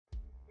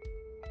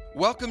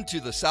Welcome to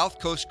the South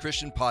Coast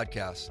Christian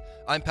Podcast.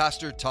 I'm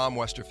Pastor Tom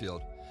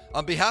Westerfield.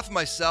 On behalf of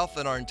myself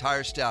and our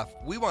entire staff,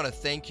 we want to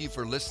thank you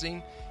for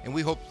listening, and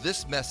we hope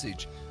this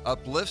message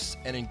uplifts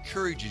and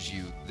encourages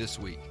you this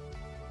week.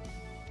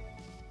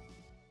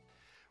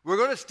 We're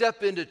going to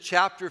step into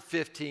chapter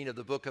 15 of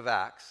the book of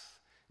Acts.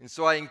 And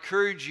so I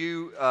encourage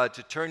you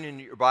to turn in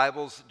your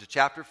Bibles to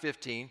chapter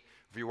 15.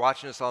 If you're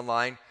watching us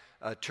online,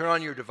 turn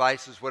on your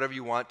devices, whatever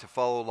you want to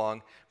follow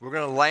along. We're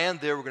going to land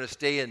there. We're going to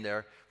stay in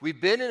there. We've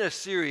been in a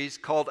series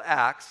called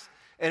Acts,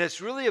 and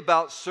it's really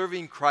about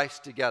serving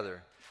Christ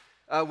together.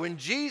 When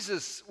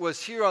Jesus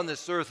was here on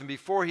this earth and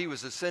before he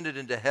was ascended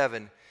into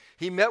heaven,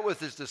 he met with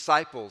his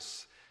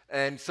disciples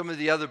and some of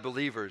the other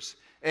believers,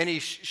 and he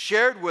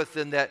shared with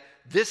them that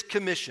this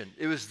commission,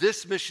 it was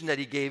this mission that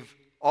he gave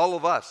all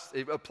of us.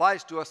 It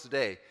applies to us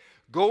today.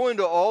 Go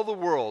into all the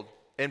world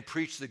and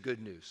preach the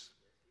good news.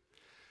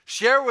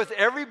 Share with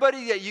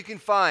everybody that you can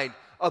find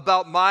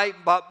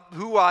about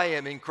who I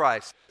am in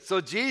Christ.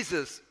 So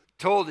Jesus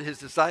told his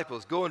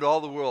disciples, go into all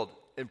the world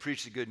and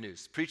preach the good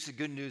news. Preach the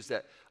good news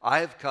that I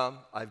have come,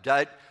 I've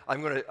died,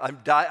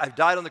 I've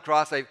died on the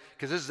cross,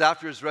 because this is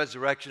after his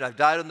resurrection. I've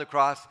died on the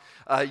cross.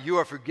 You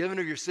are forgiven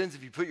of your sins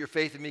if you put your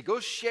faith in me. Go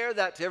share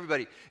that to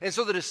everybody. And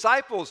so the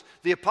disciples,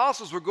 the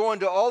apostles, were going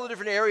to all the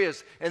different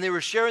areas, and they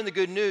were sharing the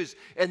good news.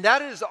 And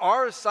that is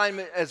our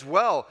assignment as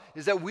well,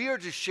 is that we are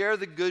to share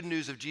the good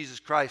news of Jesus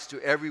Christ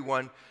to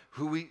everyone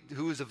who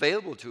is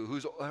available to,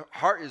 whose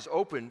heart is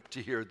open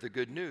to hear the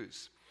good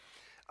news.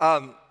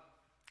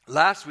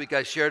 Last week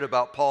I shared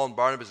about Paul and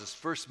Barnabas'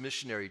 first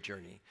missionary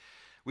journey.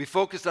 We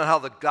focused on how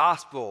the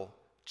gospel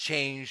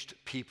changed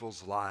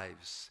people's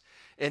lives.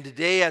 And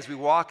today, as we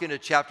walk into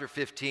chapter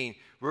 15,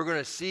 we're going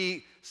to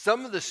see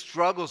some of the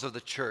struggles of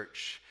the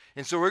church.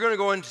 And so we're going to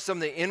go into some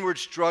of the inward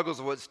struggles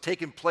of what's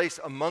taken place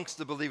amongst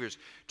the believers.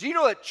 Do you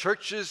know that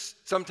churches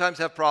sometimes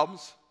have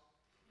problems?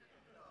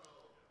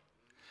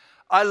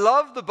 I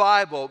love the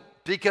Bible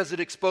because it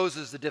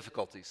exposes the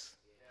difficulties.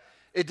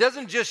 It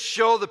doesn't just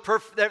show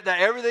that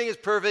everything is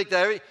perfect.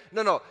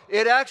 No.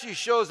 It actually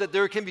shows that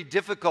there can be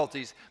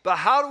difficulties. But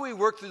how do we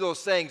work through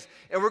those things?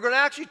 And we're going to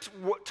actually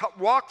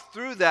walk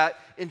through that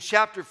in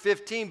chapter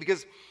 15,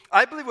 because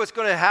I believe what's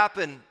going to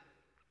happen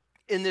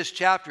in this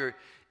chapter,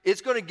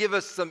 it's going to give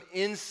us some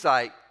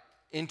insight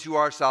into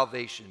our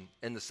salvation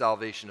and the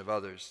salvation of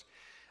others.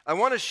 I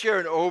want to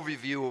share an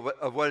overview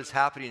of what is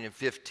happening in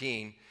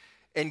 15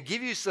 and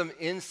give you some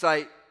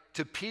insight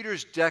to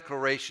Peter's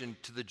declaration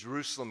to the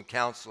Jerusalem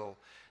council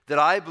that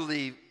I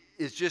believe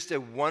is just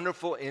a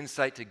wonderful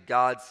insight to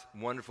God's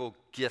wonderful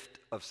gift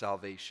of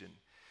salvation.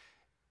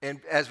 And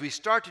as we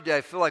start today,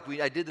 I feel like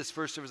I did this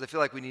first service, I feel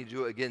like we need to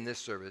do it again this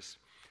service.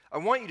 I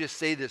want you to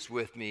say this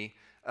with me,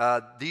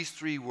 these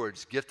three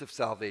words, gift of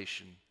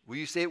salvation. Will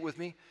you say it with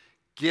me?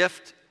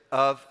 Gift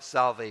of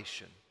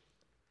salvation.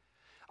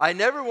 I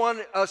never want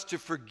us to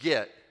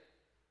forget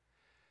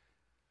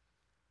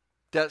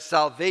that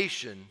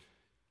salvation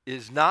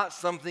is not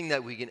something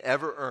that we can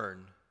ever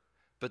earn,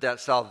 but that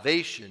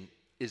salvation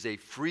is a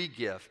free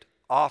gift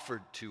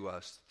offered to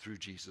us through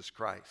Jesus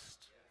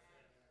Christ.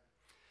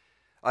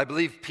 I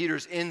believe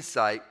Peter's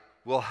insight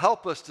will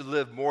help us to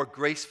live more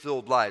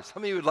grace-filled lives.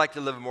 How many would like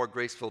to live a more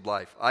grace-filled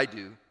life? I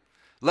do.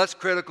 Less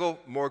critical,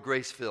 more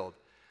grace-filled.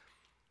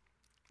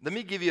 Let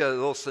me give you a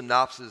little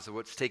synopsis of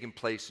what's taking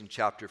place in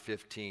chapter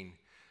 15.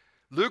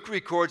 Luke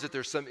records that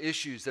there's some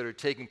issues that are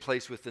taking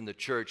place within the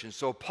church. And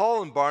so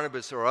Paul and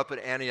Barnabas are up at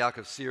Antioch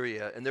of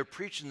Syria, and they're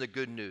preaching the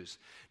good news.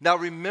 Now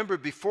remember,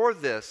 before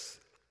this,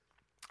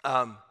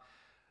 the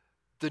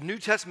New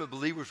Testament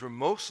believers were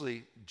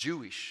mostly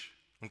Jewish,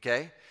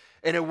 okay?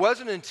 And it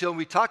wasn't until,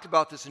 we talked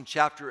about this in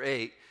chapter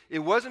 8, it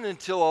wasn't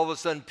until all of a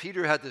sudden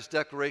Peter had this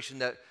declaration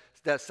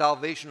that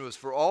salvation was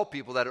for all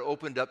people, that it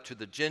opened up to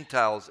the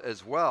Gentiles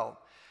as well.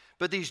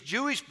 But these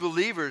Jewish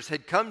believers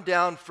had come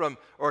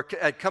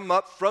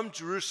up from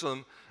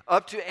Jerusalem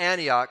up to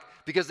Antioch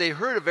because they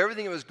heard of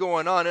everything that was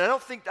going on. And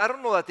I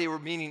don't know that they were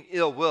meaning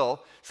ill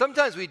will.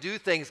 Sometimes we do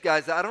things,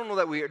 guys, that I don't know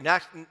that we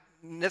are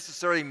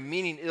necessarily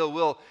meaning ill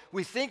will.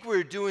 We think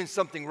we're doing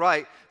something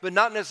right, but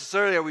not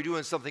necessarily are we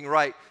doing something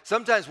right.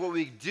 Sometimes what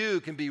we do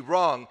can be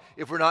wrong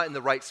if we're not in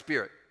the right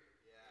spirit.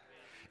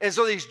 And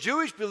so these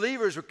Jewish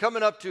believers were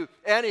coming up to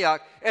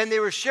Antioch, and they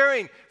were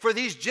sharing, for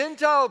these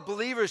Gentile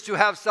believers to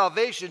have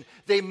salvation,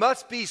 they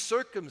must be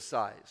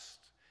circumcised.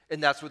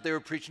 And that's what they were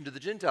preaching to the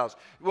Gentiles.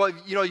 Well,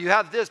 you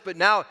have this, but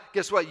now,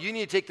 guess what? You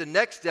need to take the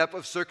next step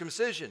of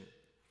circumcision.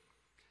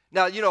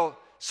 Now,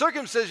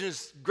 circumcision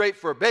is great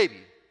for a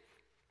baby.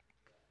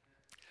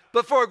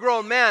 But for a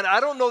grown man, I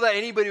don't know that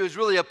anybody was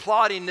really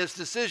applauding this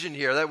decision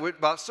here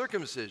about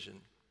circumcision.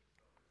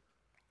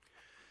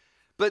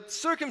 But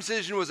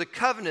circumcision was a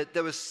covenant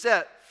that was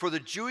set for the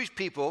Jewish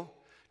people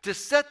to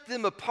set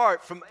them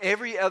apart from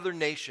every other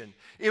nation.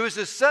 It was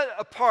to set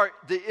apart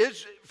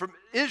from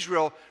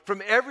Israel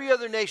from every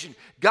other nation.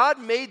 God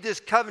made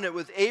this covenant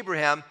with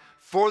Abraham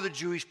for the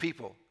Jewish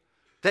people.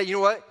 That, you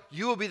know what?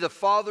 You will be the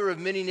father of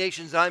many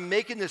nations. I'm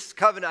making this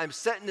covenant. I'm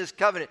setting this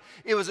covenant.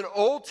 It was an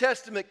Old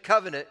Testament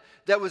covenant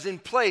that was in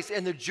place,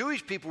 and the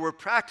Jewish people were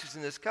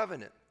practicing this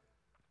covenant.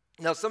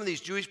 Now, some of these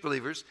Jewish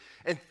believers,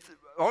 and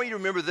I want you to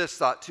remember this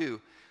thought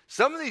too.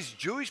 Some of these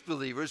Jewish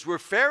believers were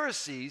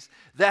Pharisees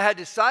that had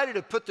decided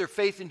to put their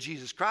faith in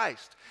Jesus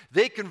Christ.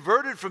 They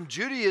converted from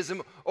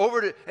Judaism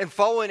over to and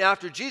following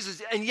after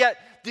Jesus, and yet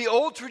the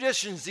old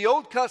traditions, the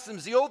old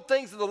customs, the old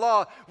things of the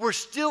law were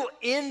still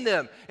in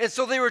them. And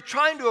so they were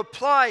trying to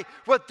apply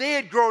what they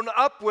had grown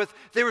up with.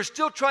 They were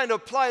still trying to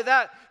apply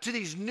that to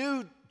these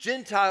new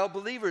Gentile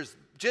believers.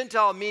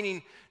 Gentile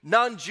meaning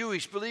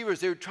non-Jewish believers.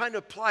 They were trying to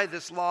apply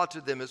this law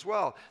to them as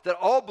well, that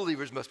all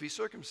believers must be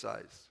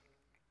circumcised.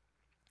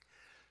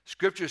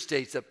 Scripture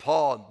states that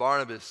Paul and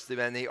Barnabas,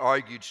 they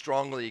argued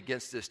strongly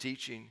against this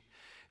teaching.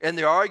 And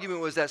their argument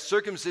was that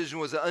circumcision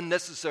was an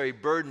unnecessary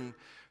burden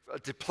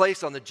to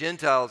place on the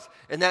Gentiles,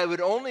 and that it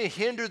would only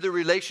hinder the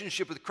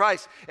relationship with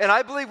Christ. And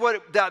I believe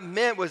what that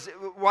meant was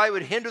why it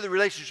would hinder the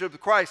relationship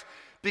with Christ,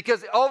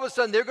 because all of a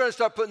sudden they're going to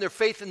start putting their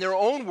faith in their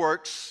own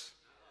works.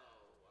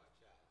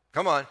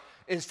 Come on,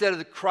 instead of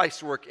the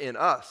Christ's work in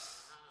us.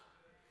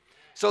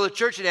 So the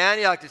church in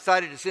Antioch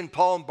decided to send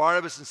Paul and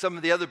Barnabas and some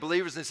of the other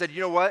believers, and said,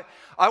 you know what?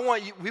 I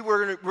want you.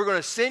 We're going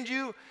to send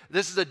you.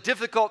 This is a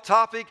difficult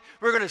topic.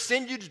 We're going to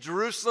send you to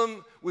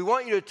Jerusalem. We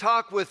want you to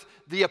talk with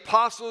the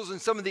apostles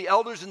and some of the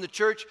elders in the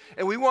church,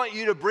 and we want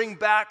you to bring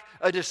back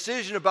a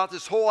decision about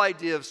this whole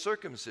idea of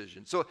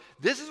circumcision. So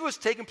this is what's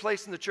taking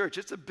place in the church.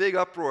 It's a big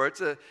uproar.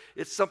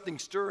 It's something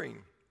stirring.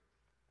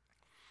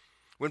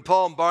 When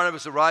Paul and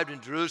Barnabas arrived in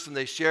Jerusalem,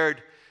 they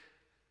shared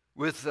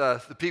with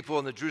the people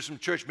in the Jerusalem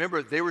church.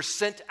 Remember, they were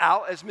sent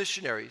out as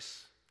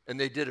missionaries, and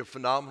they did a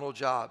phenomenal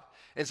job.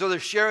 And so they're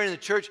sharing in the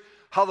church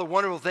how the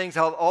wonderful things,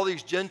 how all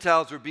these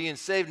Gentiles were being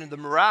saved, and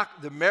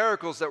the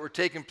miracles that were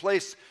taking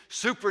place,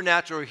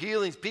 supernatural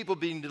healings, people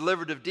being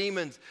delivered of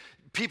demons,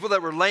 people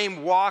that were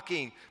lame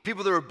walking,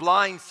 people that were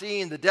blind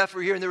seeing, the deaf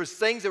were hearing. There was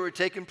things that were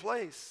taking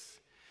place.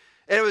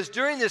 And it was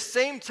during this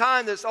same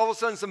time that all of a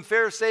sudden some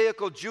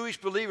Pharisaical Jewish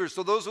believers,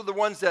 so those were the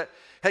ones that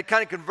had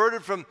kind of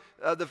converted from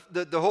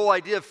the whole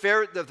idea of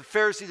the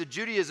Pharisee, the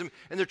Judaism,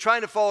 and they're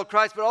trying to follow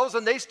Christ. But all of a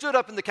sudden they stood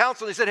up in the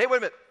council and they said, hey, wait a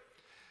minute.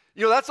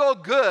 You know, that's all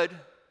good,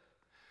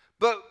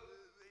 but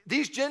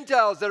these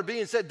Gentiles that are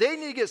being said, they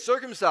need to get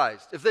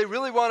circumcised if they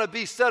really want to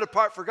be set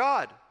apart for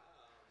God.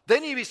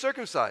 They need to be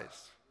circumcised.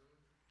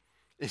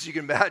 As you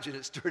can imagine,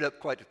 it stirred up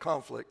quite a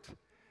conflict.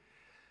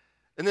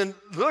 And then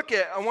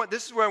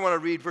this is where I want to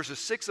read verses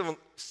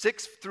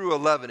 6 through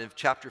 11 of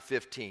chapter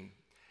 15.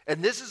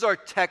 And this is our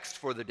text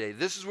for the day.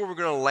 This is where we're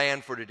going to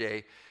land for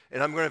today.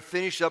 And I'm going to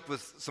finish up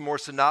with some more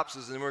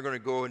synopsis, and then we're going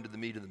to go into the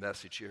meat of the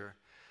message here.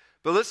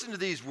 But listen to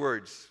these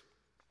words,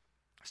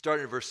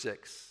 starting in verse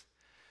 6.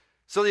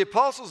 So the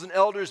apostles and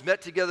elders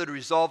met together to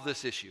resolve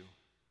this issue.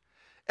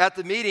 At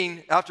the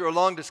meeting, after a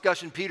long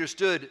discussion, Peter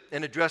stood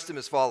and addressed them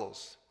as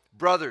follows.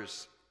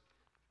 Brothers,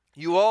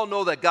 you all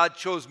know that God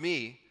chose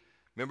me.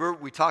 Remember,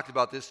 we talked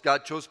about this.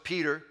 God chose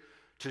Peter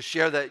to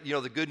share that,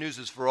 the good news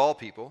is for all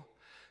people.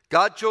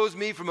 God chose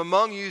me from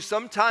among you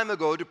some time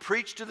ago to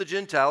preach to the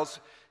Gentiles,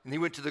 and he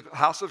went to the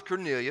house of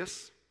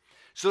Cornelius,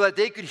 so that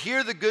they could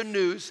hear the good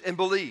news and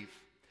believe.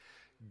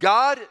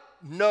 God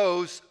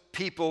knows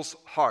people's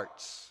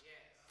hearts.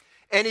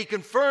 And he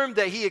confirmed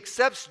that he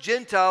accepts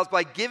Gentiles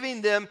by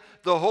giving them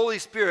the Holy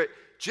Spirit,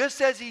 just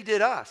as he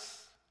did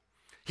us.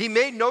 He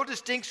made no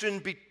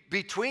distinction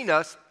between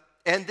us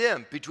and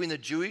them, between the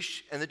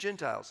Jewish and the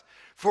Gentiles.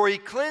 For he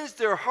cleansed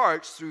their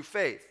hearts through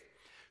faith.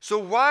 So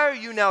why are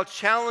you now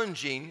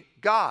challenging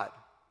God?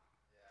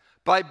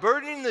 By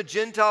burdening the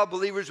Gentile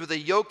believers with a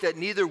yoke that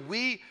neither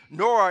we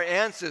nor our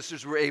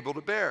ancestors were able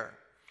to bear.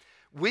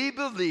 We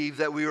believe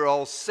that we are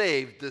all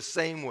saved the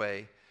same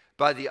way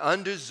by the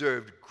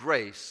undeserved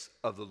grace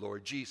of the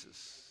Lord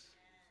Jesus.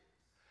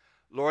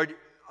 Lord,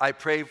 I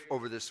pray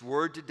over this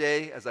word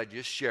today as I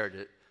just shared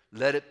it.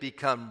 Let it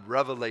become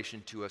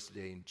revelation to us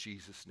today in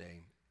Jesus'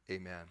 name.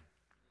 Amen.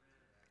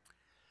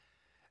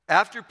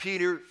 After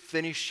Peter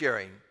finished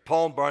sharing,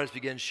 Paul and Barnabas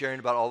began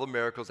sharing about all the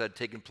miracles that had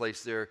taken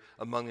place there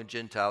among the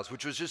Gentiles,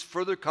 which was just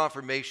further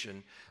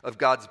confirmation of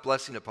God's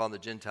blessing upon the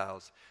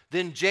Gentiles.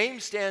 Then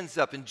James stands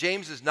up, and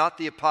James is not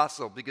the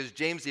apostle, because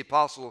James the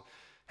apostle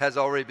has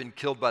already been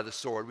killed by the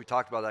sword. We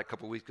talked about that a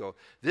couple weeks ago.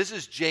 This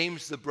is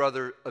James, the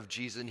brother of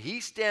Jesus, and he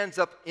stands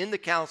up in the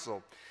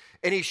council,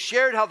 and he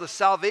shared how the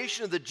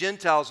salvation of the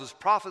Gentiles was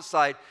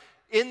prophesied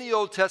in the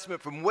Old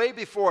Testament from way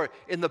before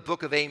in the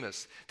book of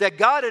Amos. That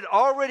God had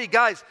already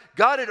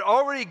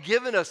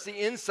given us the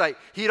insight.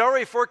 He had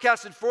already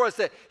forecasted for us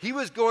that he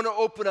was going to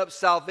open up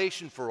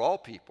salvation for all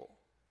people.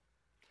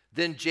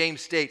 Then James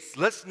states,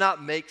 let's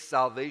not make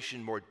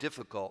salvation more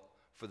difficult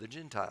for the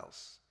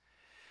Gentiles.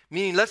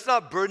 Meaning, let's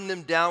not burden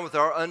them down with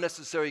our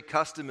unnecessary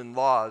custom and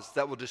laws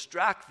that will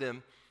distract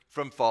them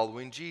from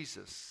following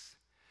Jesus.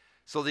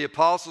 So the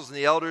apostles and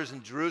the elders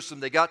in Jerusalem,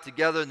 they got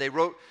together and they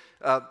wrote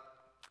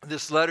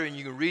this letter, and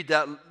you can read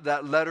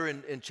that letter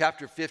in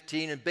chapter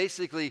 15. And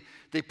basically,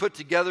 they put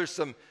together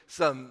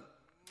some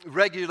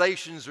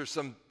regulations or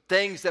some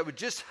things that would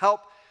just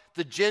help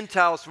the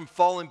Gentiles from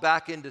falling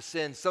back into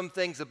sin. Some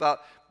things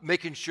about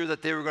making sure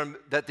that they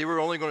were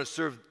only going to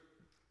serve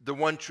the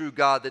one true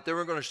God, that they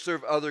weren't going to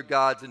serve other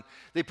gods. And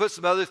they put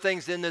some other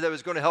things in there that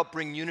was going to help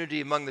bring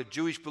unity among the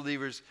Jewish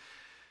believers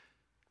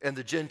and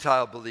the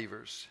Gentile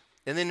believers.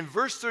 And then in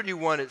verse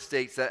 31 it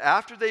states that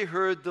after they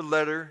heard the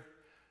letter,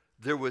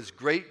 there was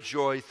great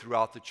joy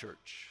throughout the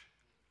church.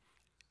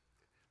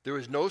 There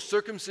was no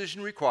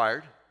circumcision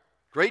required.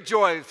 Great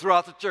joy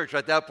throughout the church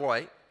at that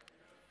point.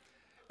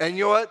 And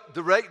you know what?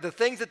 The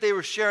things that they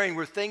were sharing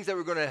were things that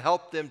were going to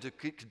help them to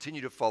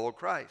continue to follow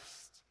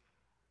Christ.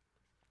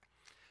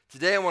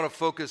 Today I want to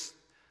focus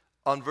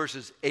on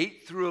verses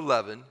 8 through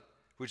 11,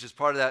 which is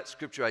part of that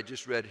scripture I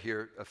just read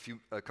here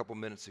a couple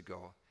minutes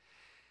ago.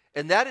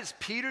 And that is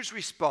Peter's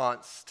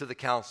response to the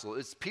council.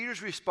 It's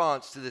Peter's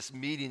response to this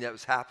meeting that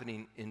was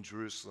happening in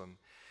Jerusalem.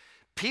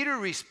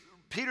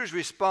 Peter's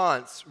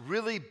response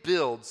really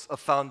builds a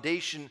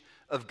foundation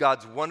of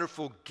God's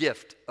wonderful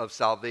gift of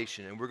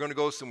salvation. And we're going to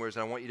go somewhere, and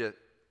I want you to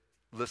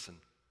listen.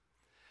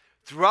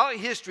 Throughout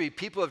history,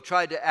 people have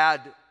tried to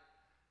add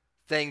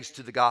things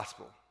to the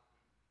gospel.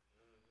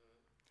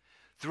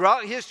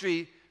 Throughout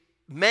history,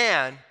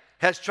 man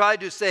has tried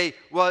to say,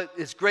 well,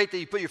 it's great that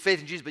you put your faith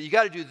in Jesus, but you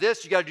got to do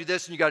this, you got to do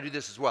this, and you got to do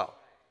this as well.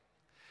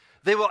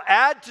 They will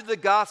add to the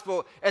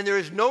gospel, and there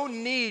is no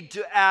need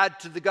to add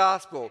to the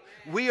gospel.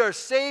 We are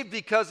saved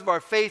because of our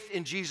faith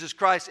in Jesus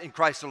Christ and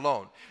Christ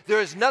alone. There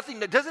is nothing,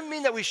 that doesn't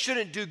mean that we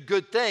shouldn't do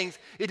good things.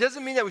 It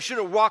doesn't mean that we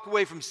shouldn't walk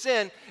away from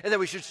sin and that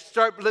we should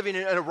start living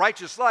in a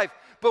righteous life.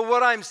 But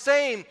what I'm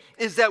saying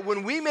is that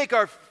when we make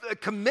our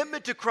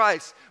commitment to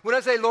Christ, when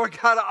I say, Lord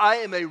God, I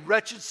am a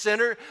wretched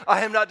sinner,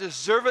 I am not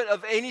deserving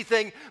of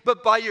anything,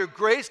 but by your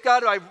grace,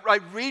 God, I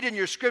read in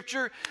your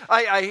scripture,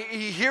 I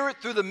hear it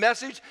through the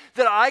message,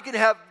 that I can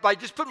have, by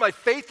just putting my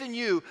faith in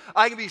you,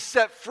 I can be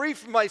set free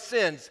from my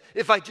sins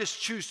if I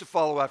just choose to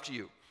follow after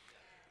you.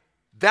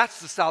 That's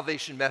the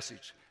salvation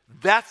message.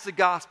 That's the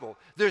gospel.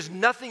 There's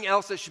nothing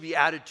else that should be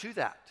added to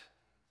that.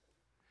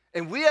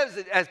 And we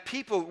as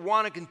people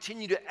want to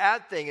continue to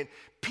add things. And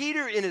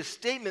Peter in his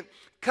statement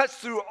cuts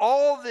through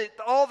all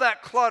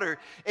that clutter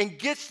and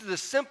gets to the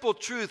simple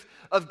truth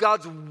of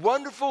God's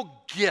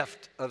wonderful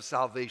gift of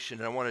salvation.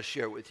 And I want to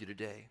share it with you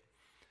today.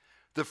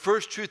 The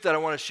first truth that I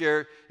want to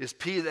share is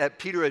that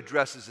Peter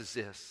addresses is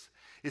this,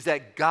 is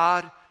that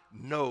God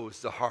knows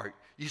the heart.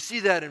 You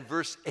see that in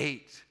verse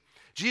 8.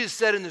 Jesus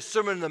said in the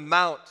Sermon on the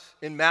Mount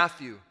in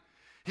Matthew,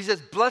 he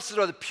says, blessed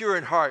are the pure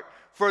in heart,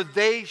 for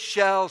they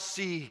shall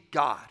see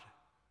God.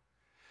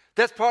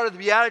 That's part of the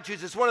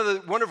Beatitudes. It's one of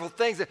the wonderful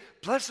things that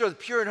blessed are the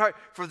pure in heart,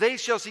 for they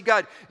shall see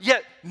God.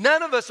 Yet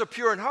none of us are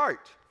pure in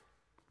heart.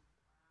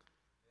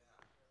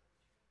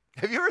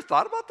 Have you ever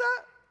thought about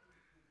that?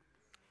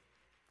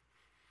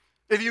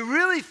 If you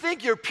really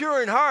think you're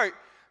pure in heart,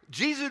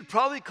 Jesus would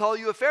probably call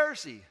you a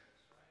Pharisee.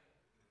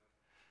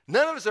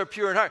 None of us are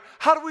pure in heart.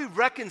 How do we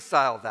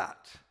reconcile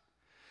that?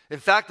 In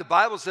fact, the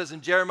Bible says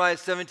in Jeremiah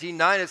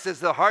 17:9, it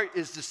says the heart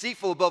is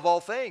deceitful above all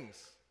things.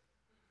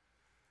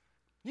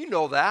 You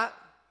know that.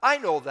 I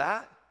know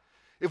that.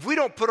 If we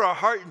don't put our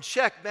heart in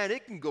check, man,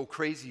 it can go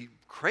crazy,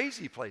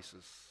 crazy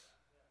places.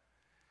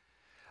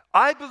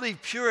 I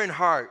believe pure in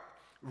heart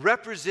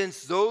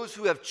represents those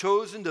who have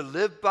chosen to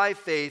live by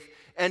faith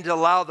and to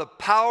allow the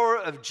power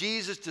of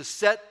Jesus to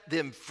set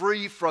them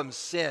free from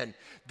sin.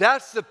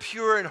 That's the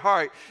pure in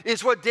heart.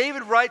 It's what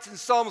David writes in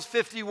Psalms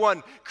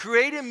 51.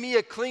 Create in me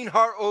a clean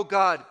heart, O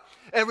God,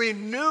 and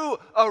renew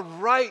a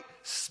right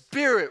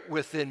spirit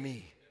within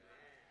me.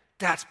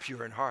 That's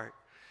pure in heart.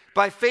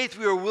 By faith,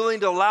 we are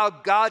willing to allow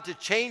God to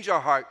change our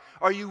heart.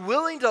 Are you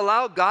willing to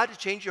allow God to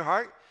change your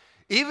heart?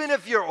 Even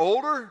if you're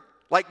older,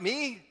 like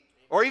me,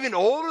 or even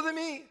older than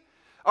me?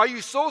 Are you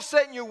so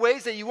set in your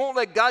ways that you won't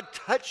let God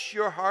touch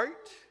your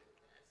heart?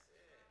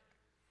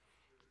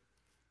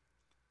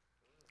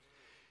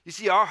 You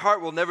see, our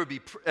heart will never be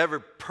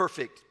ever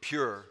perfect,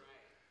 pure.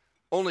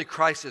 Only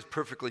Christ is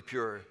perfectly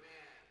pure.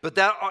 But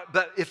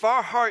if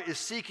our heart is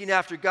seeking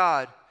after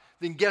God,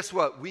 then guess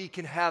what? We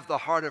can have the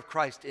heart of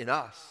Christ in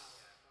us.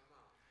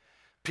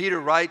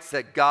 Peter writes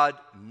that God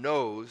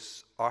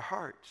knows our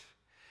heart,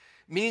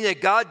 meaning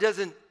that God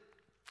doesn't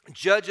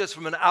judge us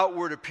from an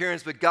outward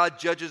appearance, but God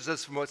judges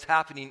us from what's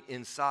happening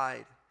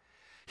inside.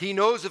 He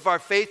knows if our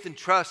faith and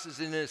trust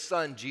is in his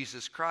Son,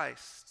 Jesus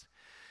Christ.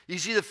 You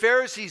see, the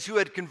Pharisees who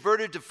had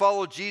converted to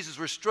follow Jesus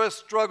were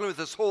struggling with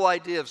this whole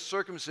idea of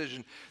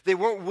circumcision. They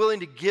weren't willing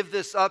to give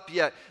this up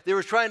yet. They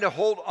were trying to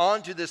hold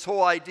on to this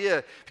whole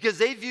idea because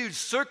they viewed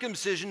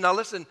circumcision, now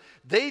listen,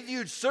 they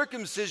viewed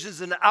circumcision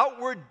as an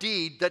outward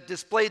deed that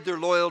displayed their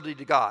loyalty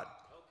to God.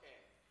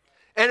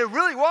 Okay. And it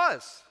really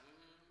was.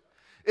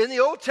 In the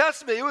Old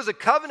Testament, it was a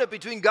covenant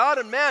between God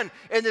and man,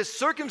 and this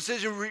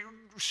circumcision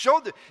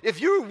showed that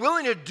if you were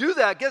willing to do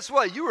that, guess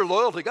what? You were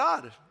loyal to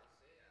God.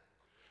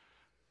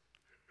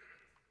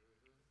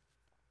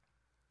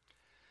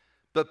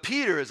 But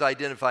Peter is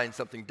identifying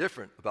something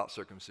different about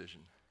circumcision.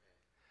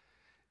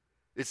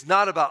 It's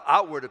not about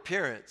outward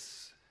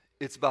appearance.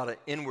 It's about an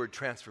inward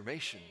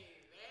transformation.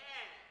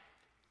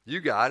 You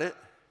got it.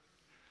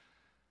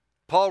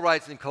 Paul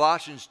writes in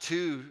Colossians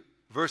 2,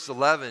 verse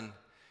 11,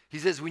 he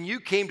says, when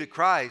you came to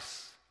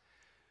Christ,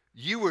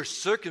 you were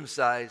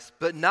circumcised,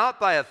 but not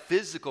by a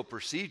physical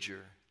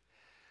procedure.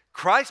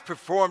 Christ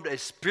performed a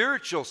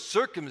spiritual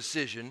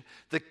circumcision,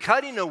 the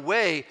cutting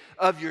away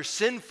of your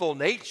sinful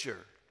nature.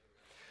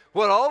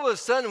 Well, all of a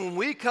sudden, when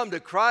we come to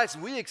Christ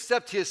and we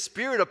accept His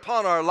Spirit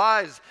upon our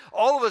lives,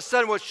 all of a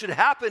sudden what should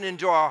happen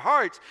into our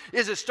hearts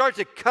is it starts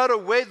to cut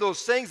away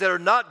those things that are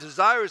not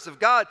desirous of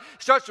God,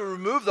 starts to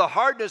remove the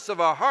hardness of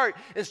our heart,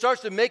 and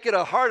starts to make it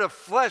a heart of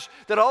flesh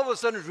that all of a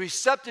sudden is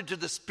receptive to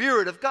the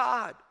Spirit of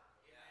God.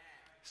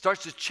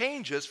 Starts to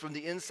change us from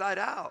the inside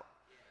out.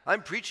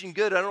 I'm preaching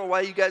good. I don't know why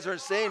you guys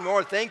aren't saying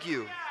more. Thank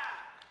you.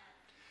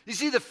 You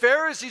see, the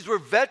Pharisees were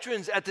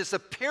veterans at this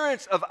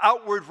appearance of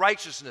outward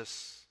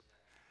righteousness.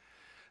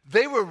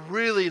 They were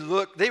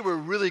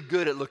really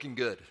good at looking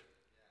good.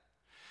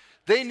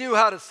 They knew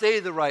how to say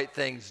the right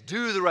things,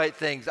 do the right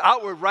things,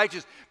 outward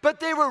righteous. But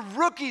they were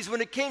rookies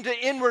when it came to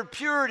inward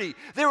purity.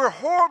 They were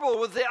horrible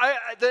with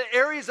the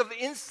areas of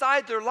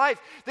inside their life.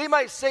 They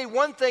might say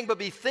one thing but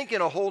be thinking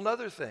a whole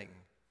other thing.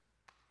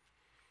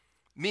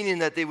 Meaning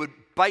that they would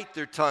bite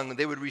their tongue,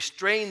 they would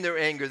restrain their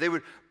anger, they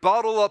would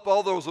bottle up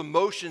all those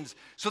emotions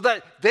so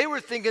that they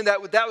were thinking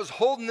that was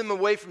holding them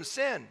away from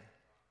sin.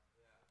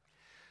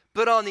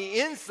 But on the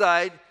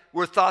inside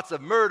were thoughts of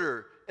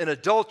murder and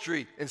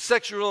adultery and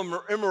sexual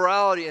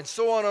immorality and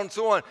so on and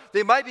so on.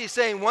 They might be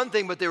saying one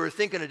thing, but they were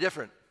thinking a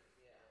different.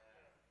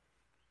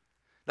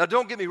 Now,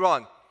 don't get me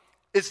wrong.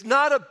 It's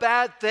not a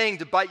bad thing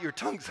to bite your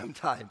tongue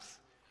sometimes.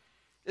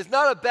 It's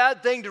not a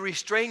bad thing to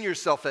restrain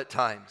yourself at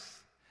times.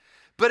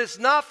 But it's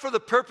not for the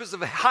purpose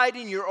of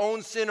hiding your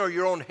own sin or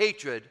your own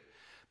hatred,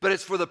 but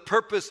it's for the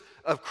purpose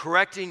of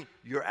correcting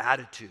your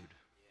attitude.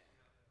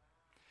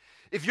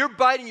 If you're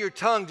biting your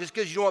tongue just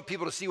because you don't want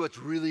people to see what's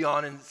really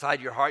on inside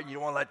your heart and you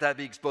don't want to let that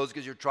be exposed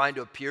because you're trying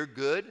to appear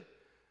good,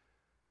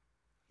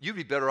 you'd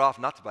be better off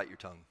not to bite your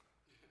tongue.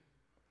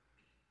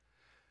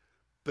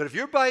 But if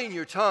you're biting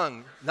your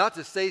tongue not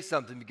to say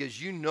something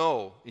because you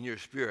know in your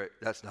spirit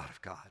that's not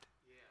of God,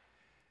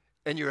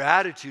 and your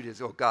attitude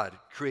is, oh God,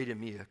 create in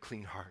me a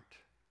clean heart.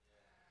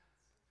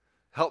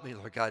 Help me,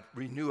 Lord God,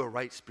 renew a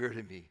right spirit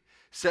in me.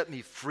 Set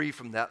me free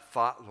from that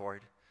thought,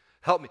 Lord.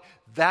 Help me.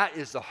 That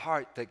is the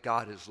heart that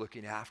God is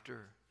looking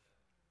after.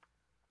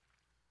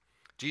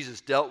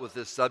 Jesus dealt with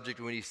this subject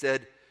when He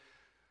said,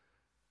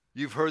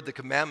 you've heard the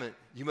commandment,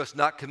 you must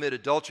not commit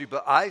adultery,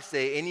 but I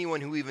say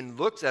anyone who even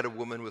looks at a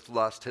woman with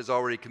lust has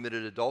already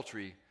committed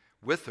adultery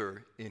with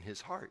her in his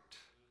heart.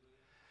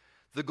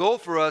 The goal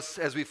for us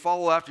as we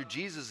follow after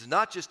Jesus is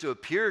not just to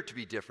appear to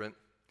be different,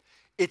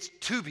 it's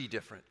to be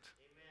different.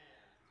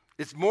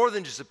 It's more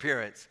than just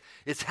appearance.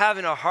 It's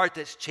having a heart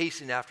that's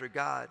chasing after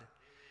God.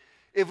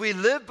 If we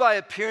live by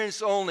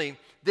appearance only,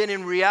 then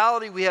in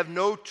reality we have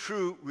no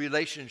true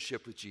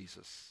relationship with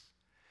Jesus.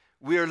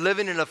 We are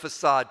living in a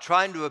facade,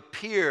 trying to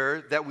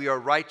appear that we are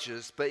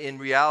righteous, but in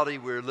reality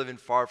we're living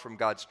far from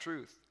God's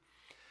truth.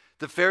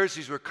 The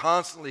Pharisees were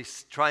constantly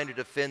trying to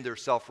defend their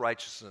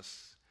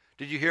self-righteousness.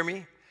 Did you hear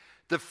me?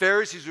 The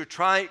Pharisees were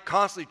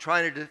constantly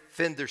trying to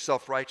defend their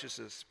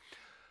self-righteousness.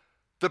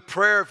 The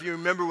prayer, if you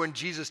remember when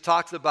Jesus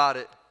talks about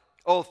it,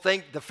 oh,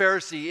 thank the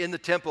Pharisee in the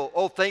temple.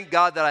 Oh, thank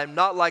God that I'm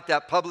not like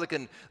that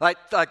publican, like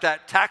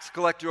that tax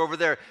collector over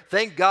there.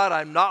 Thank God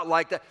I'm not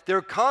like that.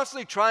 They're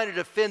constantly trying to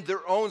defend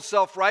their own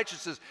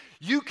self-righteousness.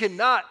 You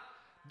cannot.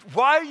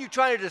 Why are you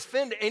trying to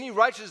defend any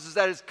righteousness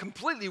that is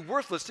completely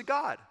worthless to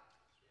God?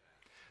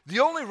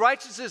 The only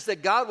righteousness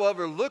that God will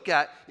ever look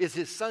at is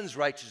His Son's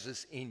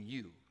righteousness in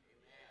you.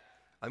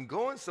 I'm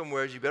going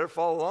somewhere. You better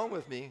follow along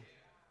with me.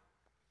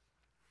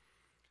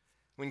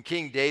 When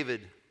King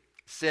David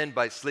sinned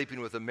by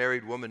sleeping with a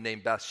married woman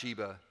named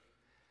Bathsheba,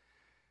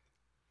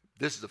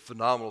 this is a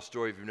phenomenal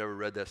story if you've never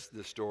read this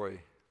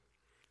story.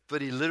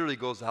 But he literally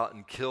goes out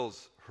and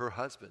kills her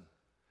husband.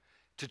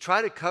 To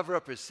try to cover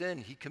up his sin,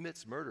 he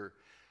commits murder.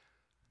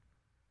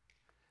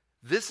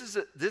 This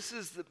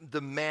is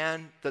the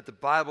man that the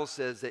Bible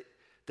says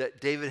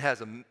that David has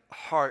a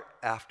heart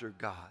after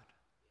God.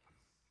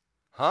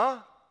 Huh?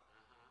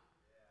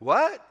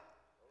 What?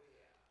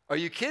 Are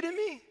you kidding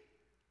me?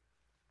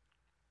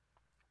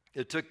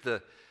 It took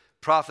the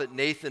prophet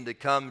Nathan to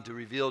come to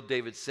reveal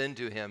David's sin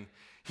to him.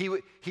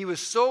 He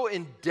was so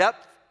in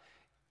depth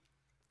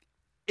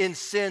in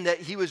sin that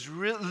he was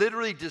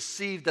literally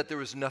deceived that there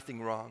was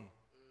nothing wrong.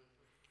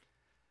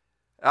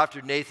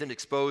 After Nathan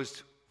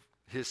exposed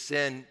his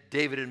sin,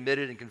 David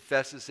admitted and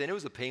confessed his sin. It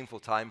was a painful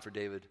time for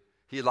David.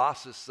 He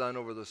lost his son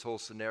over this whole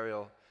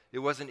scenario. It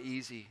wasn't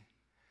easy.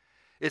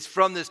 It's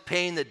from this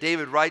pain that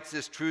David writes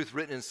this truth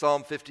written in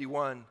Psalm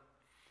 51,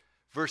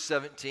 verse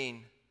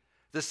 17.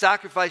 The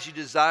sacrifice you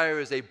desire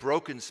is a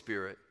broken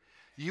spirit.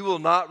 You will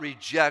not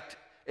reject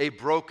a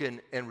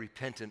broken and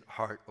repentant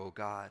heart, O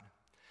God.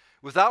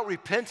 Without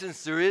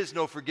repentance, there is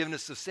no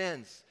forgiveness of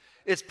sins.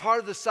 It's part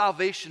of the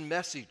salvation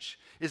message,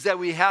 is that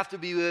we have to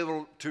be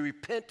able to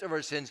repent of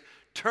our sins,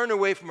 turn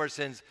away from our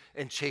sins,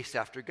 and chase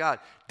after God.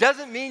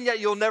 Doesn't mean that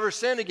you'll never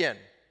sin again.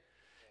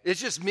 It's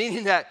just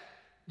meaning that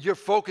your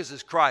focus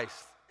is Christ,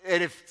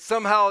 And if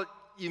somehow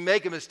you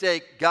make a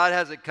mistake, God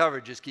has it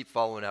covered. Just keep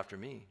following after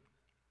me.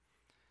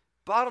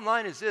 Bottom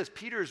line is this.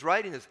 Peter is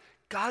writing this.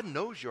 God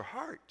knows your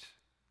heart.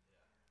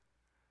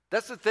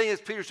 That's the thing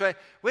is Peter's trying.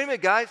 Wait a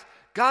minute, guys.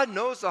 God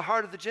knows the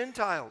heart of the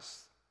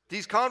Gentiles.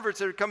 These converts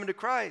that are coming to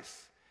Christ.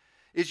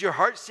 Is your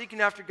heart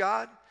seeking after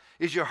God?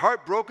 Is your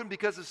heart broken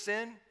because of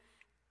sin?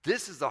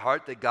 This is the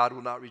heart that God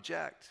will not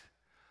reject.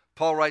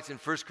 Paul writes in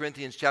 1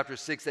 Corinthians chapter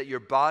 6 that your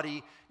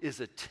body is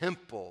a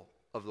temple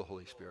of the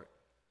Holy Spirit.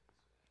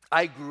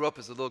 I grew up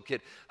as a little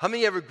kid. How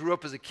many ever grew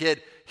up as a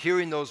kid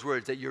hearing those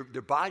words, that your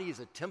body is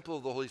a temple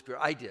of the Holy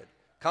Spirit? I did.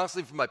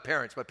 Constantly from my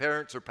parents. My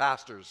parents are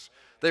pastors.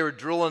 They were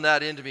drilling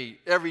that into me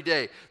every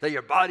day, that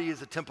your body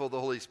is a temple of the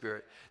Holy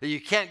Spirit, that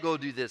you can't go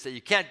do this, that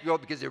you can't go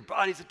because your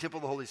body is a temple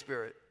of the Holy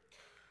Spirit.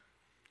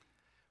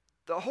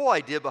 The whole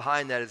idea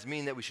behind that is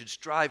mean that we should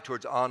strive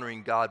towards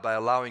honoring God by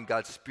allowing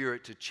God's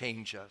Spirit to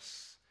change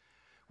us.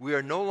 We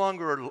are no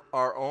longer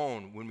our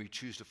own when we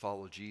choose to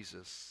follow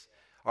Jesus.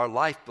 Our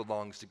life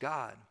belongs to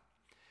God.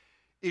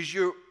 Is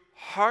your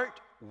heart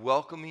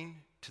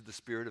welcoming to the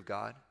Spirit of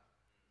God?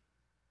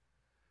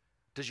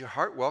 Does your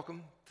heart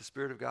welcome the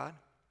Spirit of God?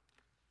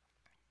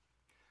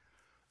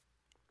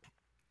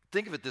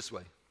 Think of it this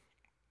way.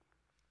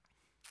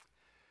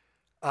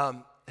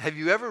 Have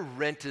you ever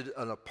rented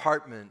an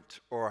apartment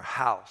or a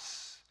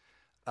house?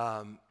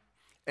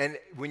 And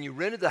when you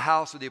rented the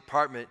house or the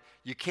apartment,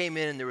 you came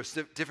in and there were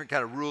different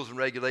kind of rules and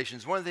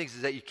regulations. One of the things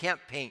is that you can't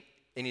paint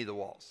any of the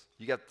walls.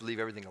 You got to leave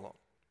everything alone.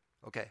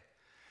 Okay.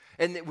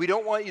 And we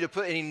don't want you to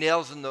put any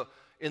nails in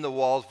the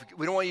walls.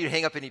 We don't want you to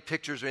hang up any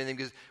pictures or anything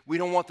because we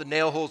don't want the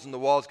nail holes in the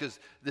walls because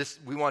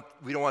we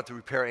don't want to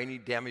repair any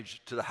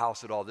damage to the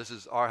house at all. This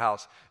is our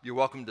house. You're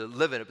welcome to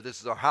live in it, but this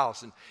is our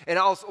house. And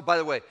also, by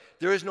the way,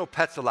 there is no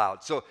pets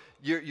allowed. So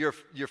your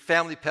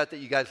family pet that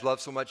you guys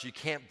love so much, you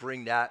can't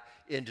bring that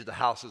into the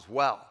house as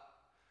well.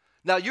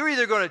 Now, you're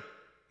either going to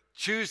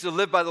choose to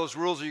live by those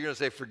rules or you're going to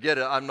say, forget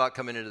it, I'm not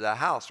coming into that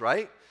house,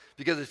 right?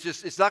 Because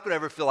it's not going to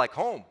ever feel like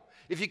home.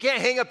 If you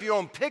can't hang up your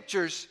own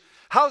pictures,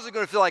 how is it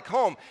going to feel like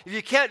home? If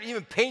you can't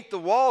even paint the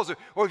walls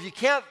or if you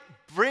can't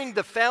bring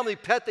the family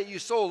pet that you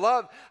so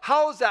love,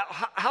 how is that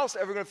house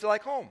ever going to feel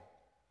like home?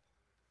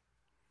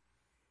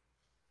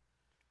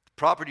 The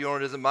property owner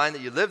doesn't mind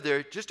that you live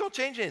there. Just don't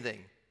change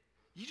anything.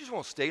 You just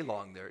won't stay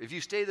long there. If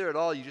you stay there at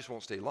all, you just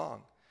won't stay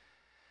long.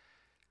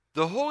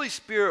 The Holy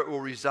Spirit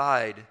will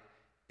reside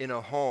in a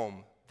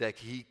home that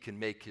He can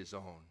make His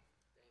own.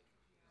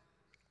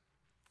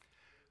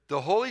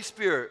 The Holy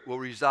Spirit will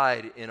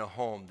reside in a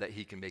home that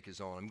He can make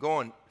His own.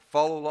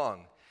 Follow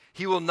along.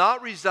 He will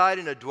not reside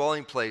in a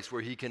dwelling place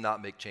where He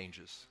cannot make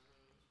changes.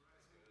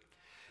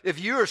 If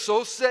you are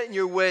so set in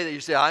your way that you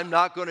say, I'm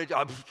not going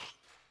to,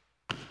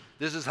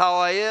 this is how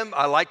I am.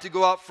 I like to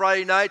go out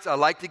Friday nights. I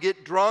like to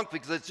get drunk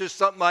because it's just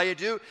something I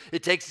do.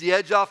 It takes the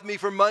edge off me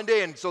for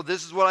Monday, and so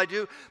this is what I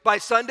do. By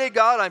Sunday,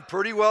 God, I'm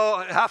pretty well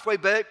halfway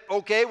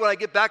okay when I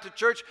get back to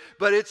church,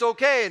 but it's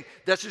okay, and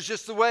that's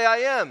just the way I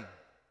am.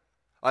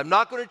 I'm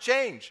not going to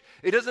change.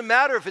 It doesn't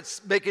matter if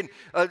it's making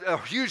a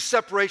huge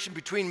separation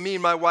between me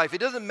and my wife. It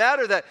doesn't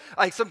matter that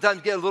I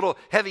sometimes get a little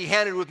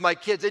heavy-handed with my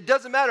kids. It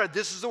doesn't matter.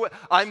 This is the way.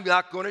 I'm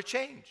not going to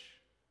change.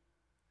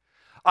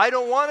 I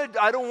don't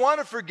want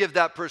to forgive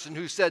that person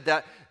who said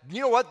that.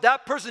 You know what?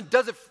 That person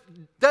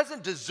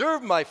doesn't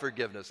deserve my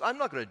forgiveness. I'm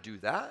not going to do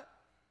that.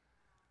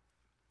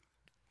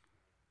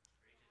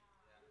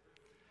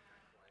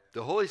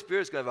 The Holy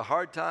Spirit's going to have a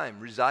hard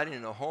time residing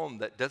in a home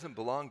that doesn't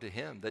belong to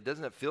Him, that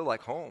doesn't feel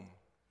like home.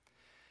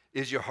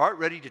 Is your heart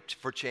ready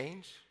for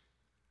change?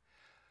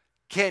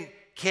 Can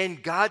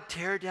God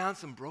tear down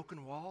some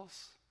broken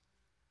walls?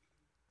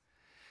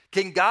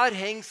 Can God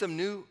hang some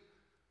new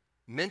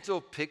mental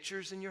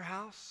pictures in your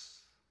house?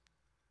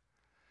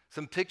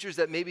 Some pictures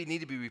that maybe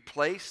need to be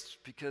replaced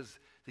because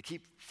they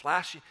keep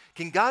flashing.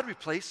 Can God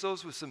replace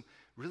those with some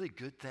really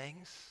good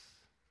things?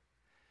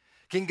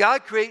 Can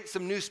God create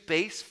some new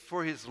space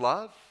for His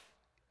love?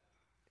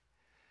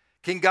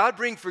 Can God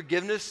bring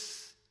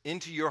forgiveness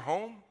into your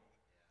home?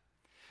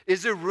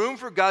 Is there room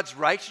for God's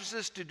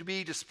righteousness to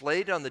be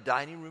displayed on the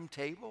dining room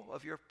table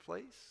of your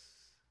place?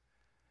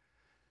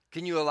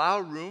 Can you allow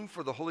room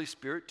for the Holy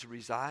Spirit to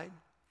reside?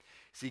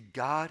 See,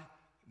 God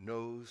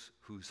knows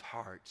whose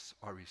hearts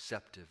are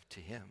receptive to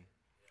Him.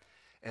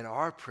 And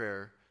our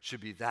prayer should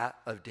be that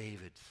of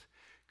David's.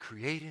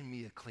 Create in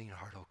me a clean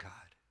heart, O God,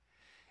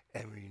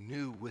 and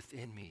renew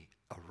within me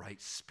a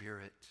right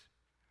spirit.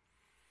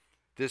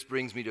 This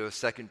brings me to a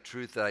second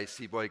truth that I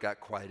see. Boy, it got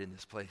quiet in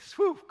this place.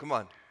 Whew, come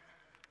on.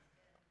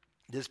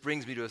 This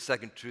brings me to a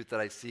second truth that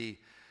I see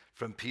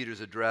from Peter's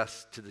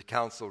address to the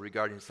council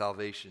regarding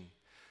salvation.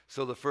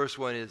 So the first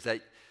one is that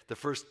the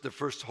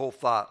first whole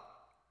thought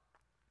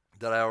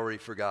that I already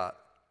forgot.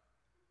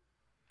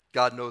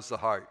 God knows the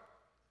heart.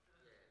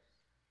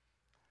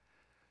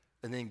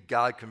 And then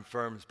God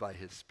confirms by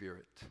His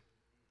Spirit.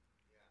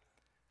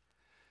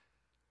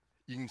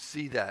 You can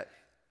see that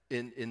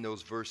in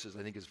those verses,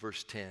 I think it's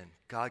verse 10.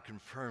 God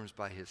confirms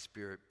by his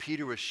Spirit.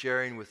 Peter was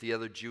sharing with the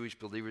other Jewish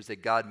believers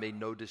that God made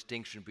no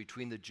distinction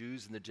between the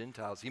Jews and the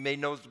Gentiles. He made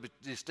no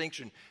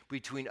distinction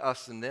between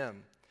us and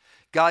them.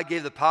 God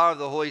gave the power of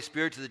the Holy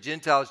Spirit to the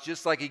Gentiles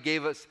just like he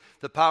gave us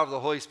the power of the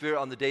Holy Spirit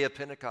on the day of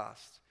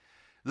Pentecost.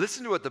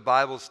 Listen to what the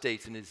Bible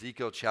states in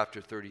Ezekiel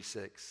chapter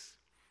 36,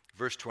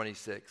 verse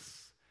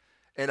 26.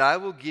 And I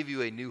will give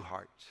you a new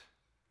heart,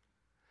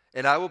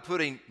 and I will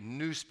put a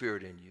new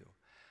spirit in you.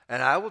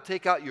 And I will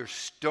take out your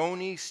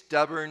stony,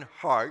 stubborn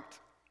heart.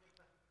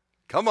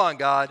 Come on,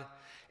 God.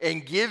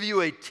 And give you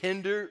a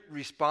tender,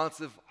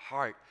 responsive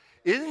heart.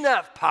 Isn't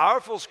that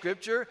powerful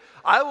scripture?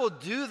 I will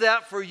do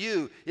that for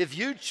you. If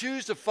you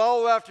choose to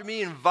follow after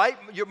me, invite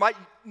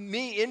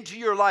me into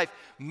your life,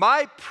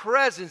 my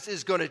presence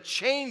is going to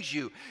change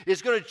you.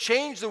 It's going to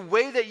change the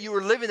way that you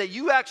were living that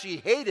you actually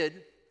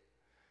hated,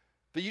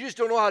 but you just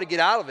don't know how to get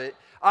out of it.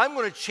 I'm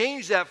going to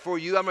change that for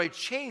you. I'm going to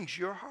change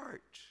your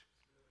heart.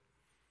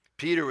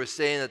 Peter was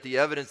saying that the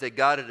evidence that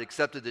God had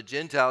accepted the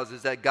Gentiles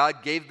is that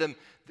God gave them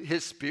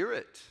his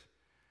Spirit.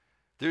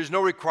 There's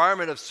no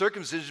requirement of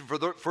circumcision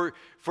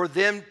for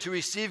them to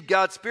receive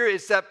God's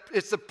Spirit.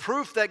 It's the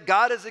proof that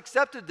God has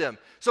accepted them.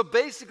 So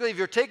basically, if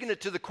you're taking it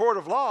to the court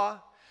of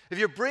law, if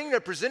you're bringing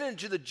it, presenting it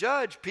to the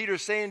judge,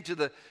 Peter's saying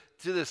to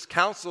this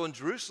council in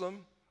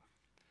Jerusalem,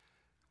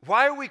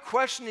 why are we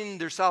questioning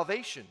their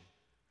salvation?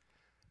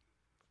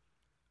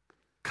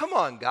 Come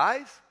on,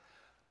 guys.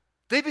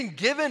 They've been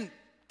given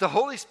the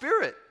Holy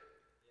Spirit.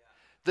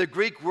 The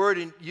Greek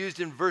word used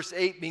in verse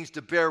 8 means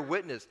to bear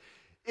witness.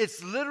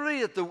 It's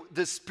literally that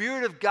the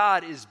Spirit of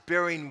God is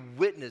bearing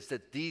witness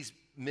that these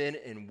men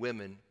and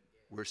women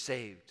were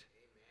saved.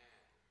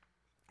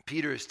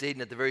 Peter is stating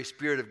that the very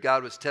Spirit of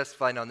God was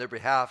testifying on their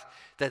behalf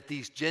that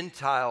these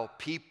Gentile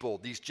people,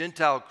 these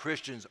Gentile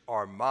Christians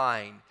are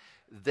mine.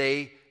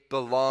 They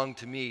belong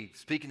to me.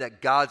 Speaking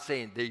that God's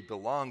saying they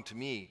belong to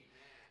me.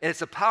 And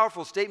it's a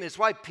powerful statement. It's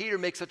why Peter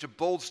makes such a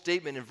bold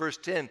statement in verse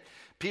 10.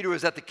 Peter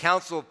was at the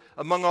council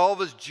among all of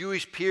his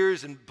Jewish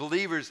peers and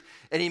believers,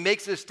 and he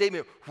makes this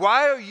statement,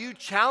 why are you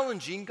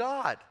challenging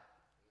God?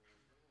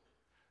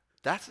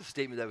 That's a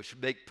statement that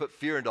should put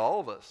fear into all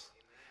of us.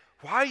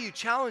 Why are you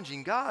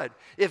challenging God?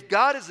 If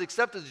God has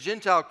accepted the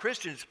Gentile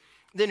Christians,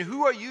 then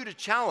who are you to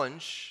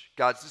challenge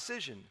God's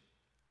decision?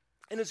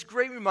 And it's a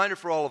great reminder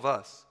for all of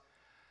us.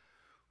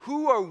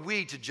 Who are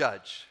we to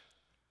judge?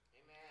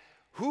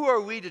 Who are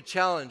we to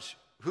challenge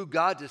who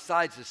God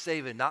decides to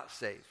save and not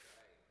save?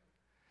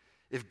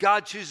 If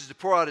God chooses to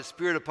pour out his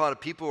Spirit upon a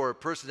people or a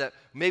person that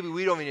maybe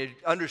we don't even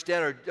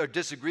understand or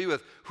disagree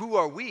with, who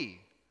are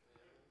we?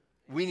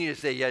 We need to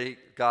say, yeah,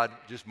 God,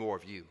 just more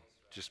of you.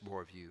 Just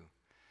more of you.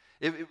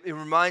 It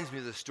reminds me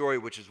of the story,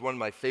 which is one of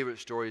my favorite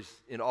stories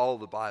in all of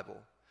the Bible,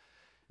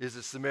 is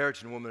the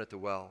Samaritan woman at the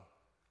well.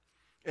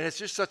 And it's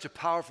just such a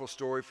powerful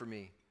story for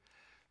me.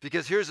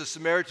 Because here's a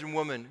Samaritan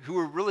woman who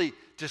were really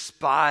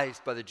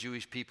despised by the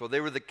Jewish people.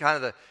 They were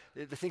I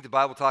think the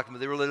Bible talked about,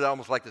 they were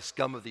almost like the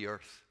scum of the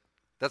earth.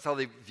 That's how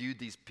they viewed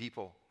these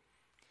people.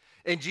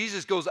 And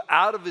Jesus goes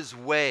out of his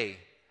way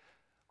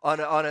on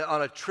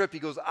a trip. He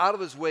goes out of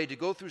his way to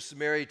go through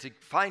Samaria to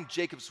find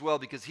Jacob's well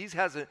because he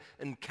has an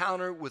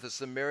encounter with a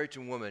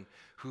Samaritan woman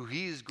who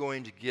he is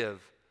going to give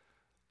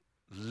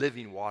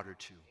living water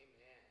to.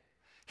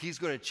 He's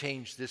going to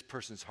change this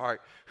person's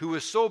heart who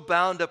was so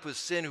bound up with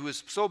sin, who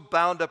was so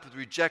bound up with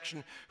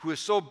rejection, who was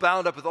so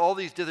bound up with all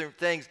these different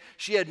things.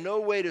 She had no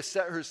way to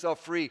set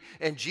herself free.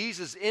 And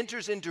Jesus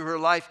enters into her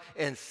life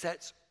and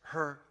sets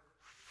her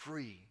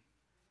free.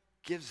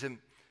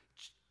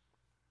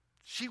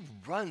 She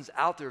runs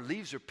out there,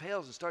 leaves her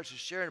pails, and starts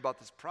just sharing about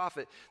this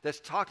prophet that's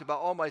talked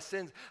about all my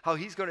sins, how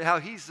he's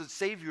the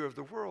Savior of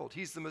the world.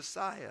 He's the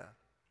Messiah.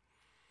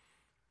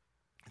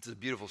 It's a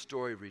beautiful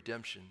story of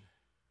redemption.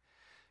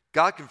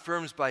 God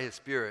confirms by his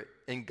Spirit,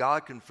 and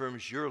God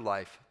confirms your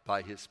life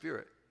by his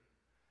Spirit.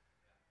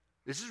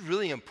 This is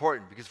really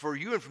important because for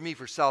you and for me,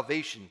 for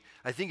salvation,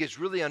 I think it's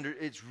really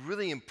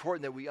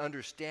important that we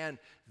understand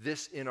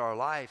this in our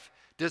life.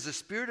 Does the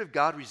Spirit of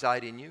God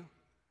reside in you?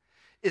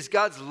 Is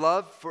God's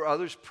love for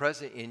others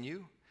present in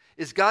you?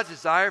 Is God's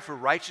desire for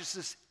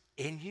righteousness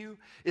in you?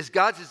 Is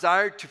God's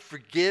desire to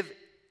forgive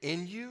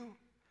in you?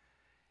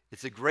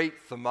 It's a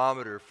great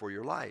thermometer for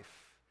your life.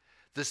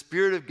 The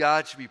Spirit of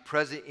God should be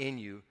present in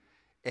you,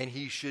 and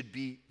he should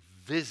be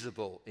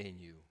visible in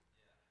you.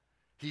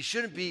 He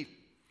shouldn't be.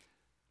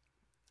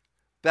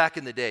 Back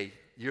in the day,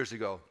 years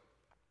ago,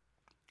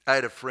 I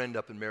had a friend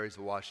up in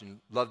Marysville,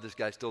 Washington. Loved this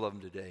guy, still love him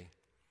today.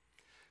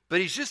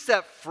 But he's just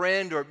that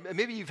friend, or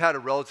maybe you've had a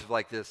relative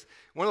like this,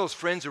 one of those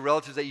friends or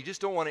relatives that you just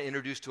don't want to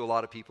introduce to a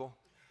lot of people.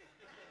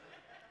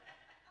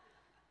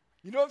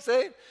 You know what I'm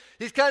saying?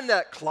 He's kind of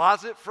that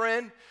closet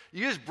friend.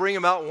 You just bring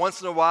him out once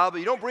in a while,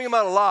 but you don't bring him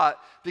out a lot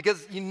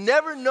because you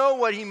never know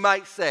what he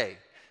might say.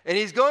 And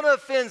he's going to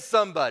offend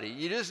somebody.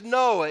 You just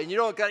know it, and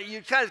you're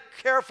kind of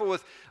careful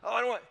with,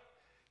 I don't want.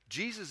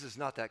 Jesus is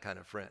not that kind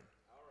of friend.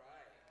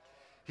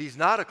 He's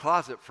not a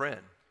closet friend.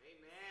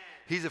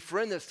 He's a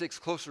friend that sticks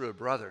closer to a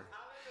brother.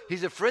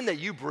 He's a friend that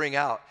you bring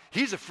out.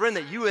 He's a friend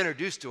that you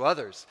introduce to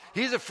others.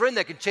 He's a friend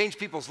that can change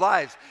people's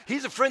lives.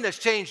 He's a friend that's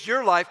changed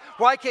your life.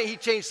 Why can't he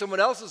change someone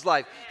else's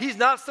life? He's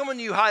not someone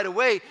you hide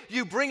away.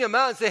 You bring him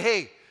out and say,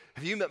 hey,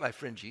 have you met my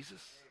friend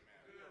Jesus?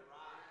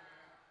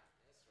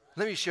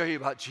 Let me share you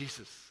about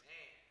Jesus.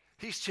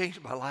 He's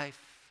changed my life.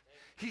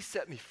 He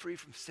set me free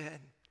from sin.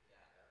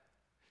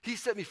 He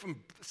set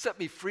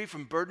me free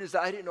from burdens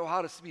that I didn't know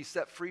how to be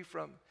set free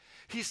from.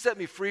 He set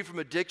me free from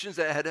addictions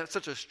that had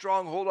such a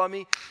strong hold on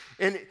me.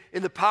 And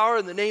in the power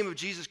and the name of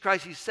Jesus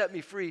Christ, he set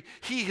me free.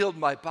 He healed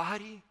my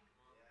body.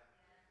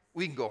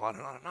 We can go on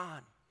and on and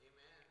on.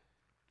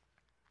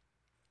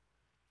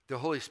 The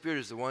Holy Spirit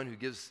is the one who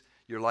gives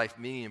your life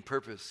meaning and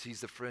purpose.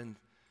 He's the friend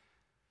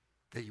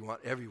that you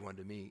want everyone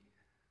to meet.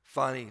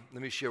 Finally,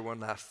 let me share one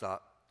last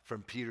thought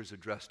from Peter's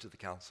address to the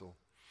council.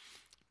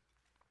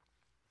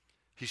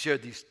 He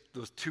shared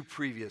those two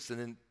previous, and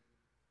then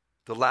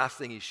the last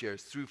thing he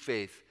shares, through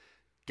faith,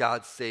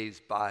 God saves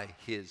by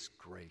his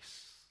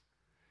grace.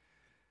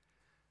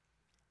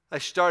 I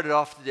started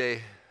off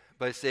today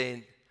by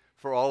saying,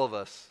 for all of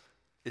us,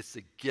 it's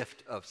the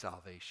gift of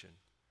salvation.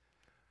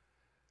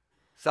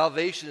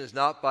 Salvation is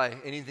not by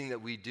anything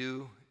that we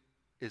do,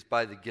 it's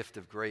by the gift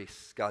of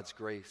grace, God's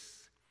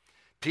grace.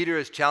 Peter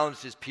has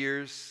challenged his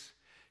peers.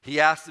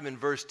 He asked them in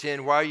verse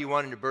 10, why are you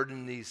wanting to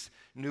burden these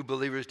new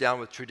believers down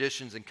with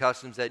traditions and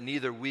customs that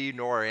neither we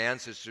nor our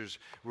ancestors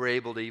were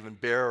able to even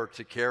bear or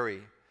to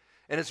carry?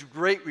 And it's a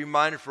great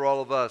reminder for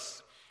all of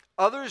us.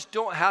 Others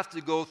don't have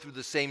to go through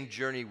the same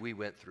journey we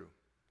went through.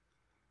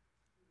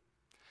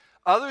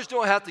 Others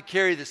don't have to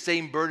carry the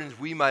same burdens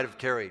we might have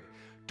carried.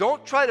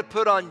 Don't try to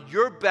put on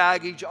your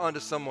baggage onto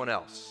someone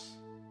else.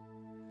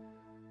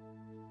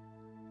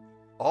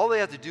 All they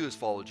have to do is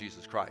follow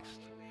Jesus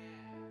Christ.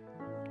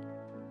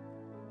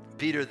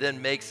 Peter then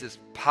makes this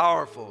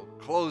powerful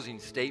closing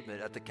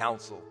statement at the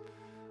council.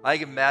 I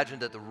can imagine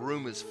that the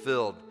room is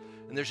filled,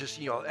 and there's just,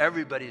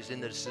 everybody's in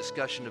this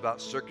discussion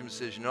about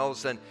circumcision. And all of a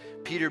sudden,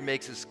 Peter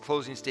makes this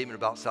closing statement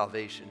about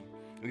salvation.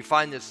 And we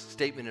find this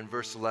statement in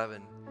verse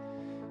 11.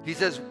 He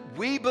says,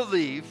 we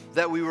believe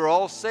that we were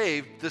all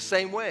saved the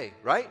same way,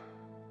 right?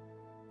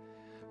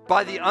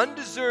 By the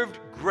undeserved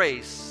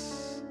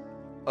grace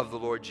of the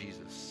Lord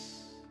Jesus.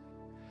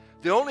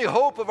 The only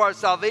hope of our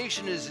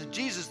salvation is in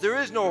Jesus.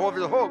 There is no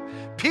other hope.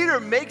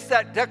 Peter makes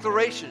that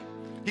declaration.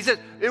 He says,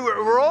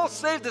 we're all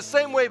saved the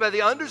same way by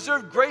the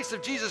undeserved grace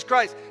of Jesus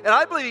Christ. And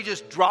I believe he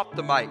just dropped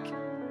the mic.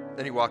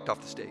 Then he walked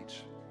off the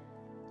stage.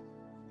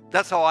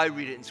 That's how I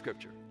read it in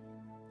Scripture.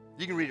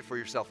 You can read it for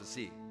yourself and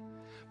see.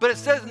 But it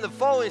says in the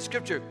following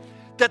Scripture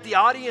that the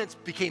audience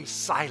became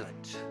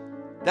silent.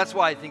 That's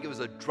why I think it was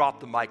a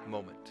drop the mic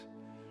moment.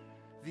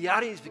 The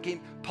audience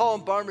Paul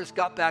and Barnabas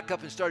got back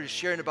up and started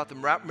sharing about the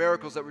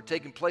miracles that were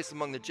taking place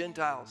among the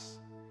Gentiles.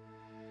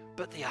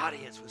 But the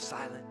audience was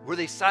silent. Were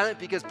they silent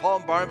because Paul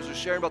and Barnabas were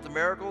sharing about the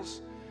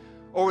miracles?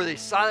 Or were they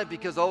silent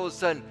because all of a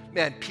sudden,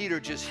 Peter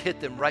just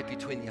hit them right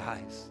between the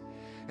eyes?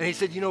 And he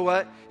said, you know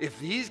what? If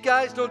these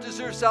guys don't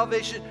deserve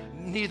salvation,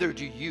 neither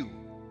do you.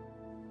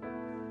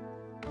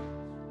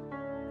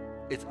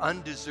 It's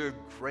undeserved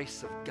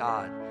grace of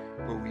God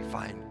where we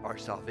find our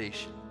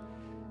salvation.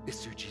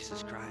 It's through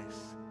Jesus Christ.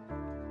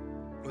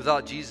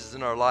 Without Jesus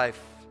in our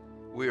life,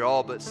 we are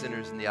all but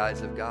sinners in the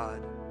eyes of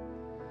God.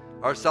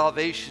 Our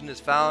salvation is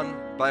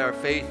found by our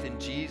faith in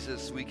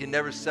Jesus. We can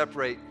never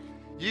separate.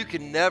 You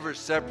can never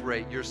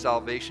separate your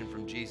salvation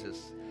from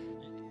Jesus.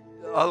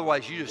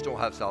 Otherwise, you just don't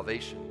have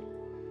salvation,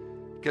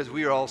 because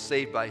we are all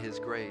saved by his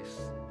grace.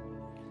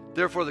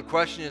 Therefore, the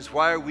question is,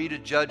 why are we to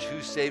judge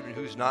who's saved and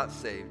who's not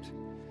saved?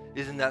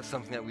 Isn't that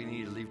something that we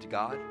need to leave to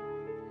God?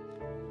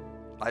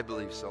 I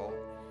believe so.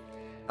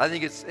 I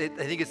think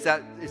it's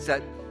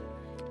that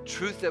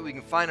truth that we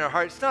can find in our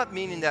heart. It's not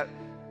meaning that,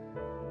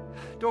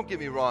 don't get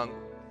me wrong,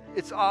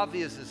 it's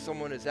obvious that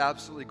someone is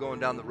absolutely going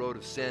down the road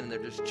of sin and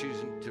they're just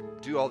choosing to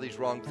do all these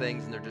wrong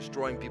things and they're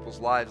destroying people's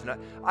lives. And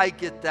I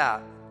get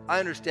that. I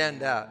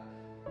understand that.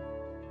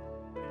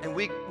 And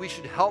we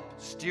should help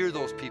steer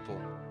those people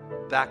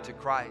back to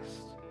Christ.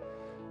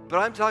 But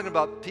I'm talking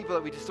about people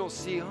that we just don't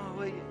see. Oh,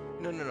 wait.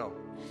 No.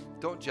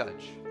 Don't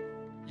judge.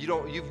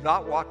 You've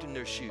not walked in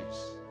their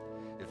shoes.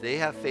 If they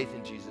have faith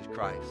in Jesus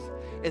Christ.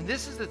 And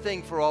this is the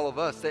thing for all of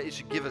us, that it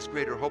should give us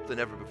greater hope than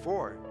ever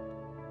before.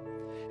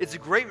 It's a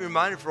great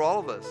reminder for all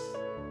of us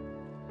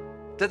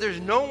that there's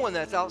no one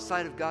that's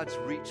outside of God's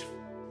reach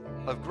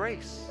of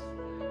grace.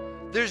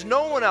 There's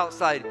no one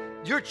outside.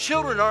 Your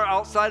children are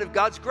outside of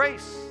God's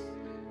grace.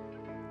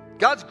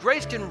 God's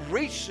grace can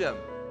reach them.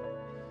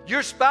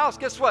 Your spouse,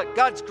 guess what?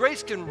 God's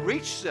grace can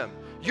reach them.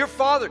 Your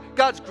father,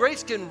 God's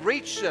grace can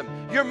reach them.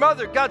 Your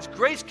mother, God's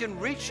grace can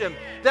reach them.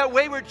 That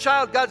wayward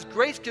child, God's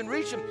grace can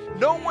reach them.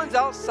 No one's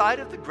outside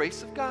of the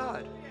grace of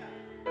God.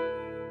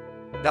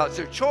 Now, it's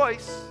their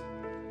choice.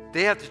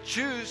 They have to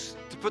choose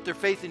to put their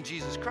faith in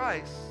Jesus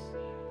Christ.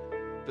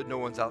 But no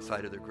one's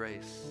outside of their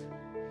grace.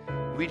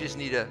 We just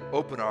need to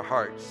open our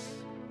hearts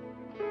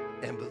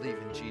and believe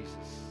in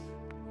Jesus.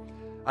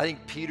 I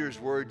think Peter's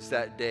words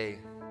that day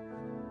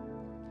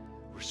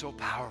were so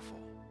powerful.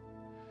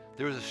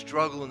 there was a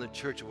struggle in the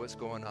church of what's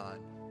going on.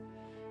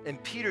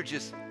 And Peter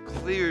just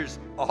clears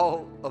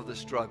all of the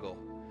struggle.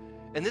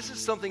 And this is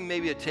something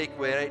maybe a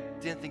takeaway. I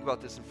didn't think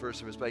about this in first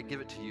service, but I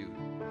give it to you.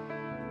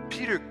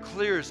 Peter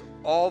clears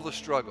all the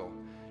struggle.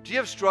 Do you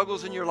have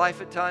struggles in your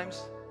life at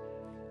times?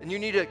 And you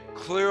need to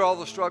clear all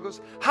the struggles?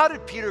 How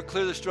did Peter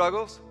clear the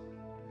struggles?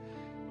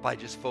 By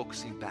just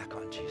focusing back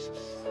on Jesus.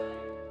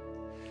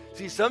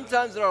 See,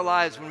 sometimes in our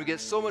lives when we get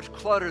so much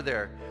clutter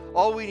there,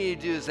 all we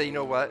need to do is say, you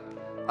know what?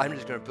 I'm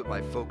just going to put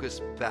my focus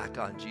back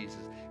on Jesus,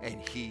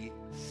 and he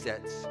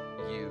sets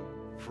you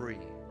free.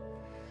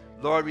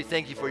 Lord, we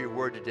thank you for your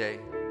word today.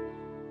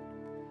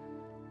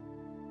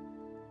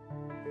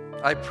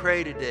 I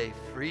pray today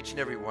for each and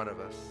every one of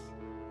us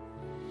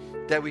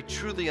that we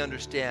truly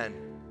understand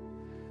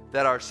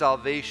that our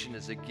salvation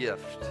is a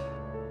gift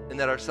and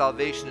that our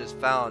salvation is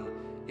found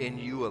in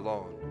you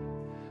alone.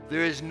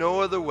 There is no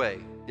other way.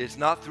 It's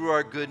not through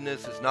our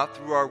goodness. It's not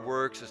through our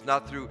works. It's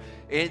not through,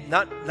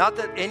 not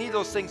that any of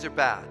those things are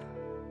bad.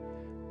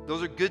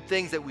 Those are good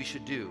things that we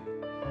should do.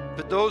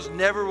 But those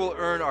never will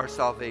earn our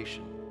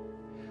salvation.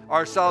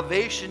 Our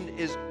salvation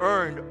is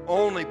earned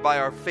only by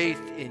our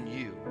faith in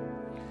you.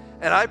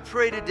 And I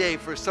pray today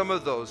for some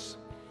of those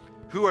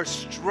who are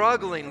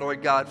struggling,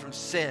 Lord God, from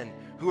sin,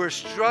 who are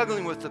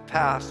struggling with the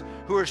past,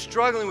 who are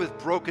struggling with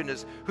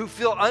brokenness, who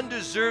feel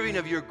undeserving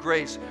of your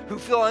grace, who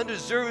feel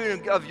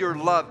undeserving of your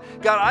love.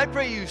 God, I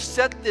pray you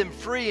set them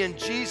free in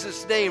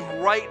Jesus' name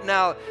right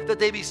now, that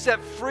they be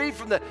set free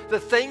from the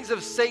things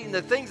of Satan,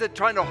 the things that are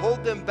trying to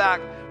hold them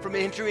back from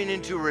entering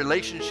into a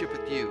relationship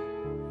with you.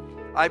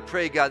 I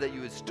pray, God, that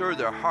you would stir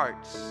their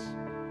hearts.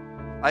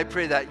 I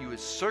pray that you would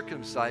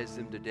circumcise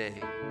them today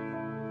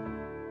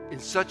in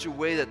such a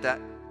way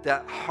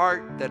that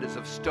heart that is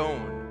of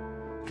stone,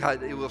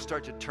 God, it will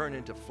start to turn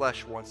into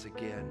flesh once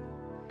again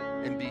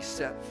and be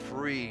set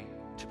free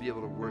to be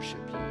able to worship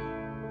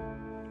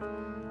you.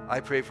 I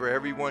pray for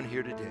everyone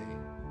here today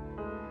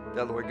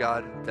that, Lord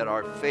God, that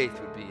our faith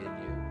would be in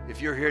you.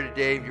 If you're here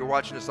today, if you're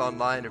watching us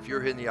online, if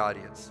you're here in the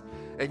audience,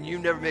 and you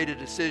never made a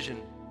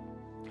decision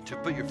to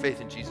put your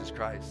faith in Jesus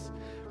Christ,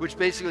 which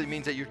basically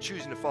means that you're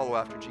choosing to follow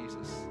after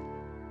Jesus.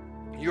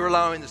 You're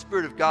allowing the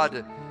Spirit of God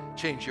to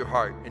change your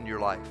heart and your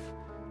life.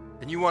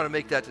 And you want to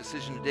make that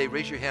decision today,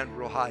 raise your hand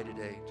real high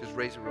today. Just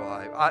raise it real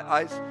high.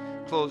 Eyes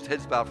closed,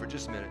 heads bowed for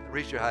just a minute.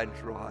 Raise your hand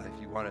real high if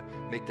you want to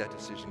make that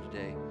decision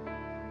today.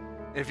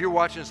 And if you're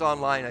watching us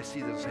online, I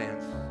see those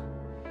hands.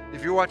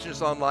 If you're watching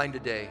us online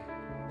today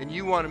and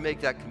you want to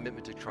make that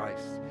commitment to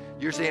Christ,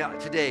 you're saying,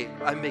 today,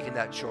 I'm making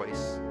that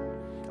choice.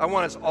 I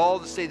want us all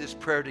to say this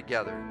prayer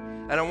together.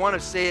 And I want to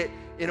say it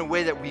in a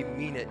way that we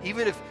mean it.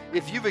 Even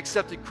if you've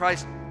accepted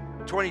Christ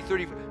 20,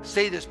 30,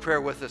 say this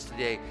prayer with us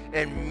today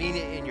and mean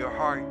it in your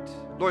heart.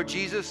 Lord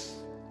Jesus,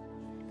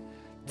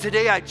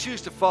 today I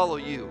choose to follow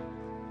you.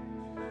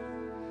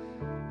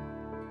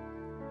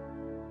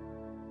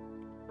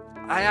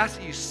 I ask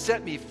that you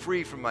set me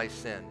free from my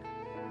sin.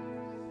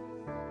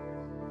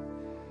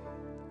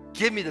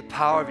 Give me the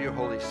power of your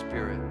Holy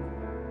Spirit.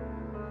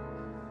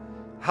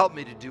 Help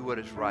me to do what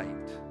is right.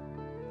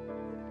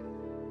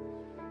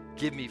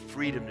 Give me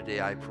freedom today,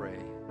 I pray.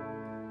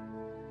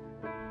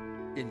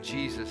 In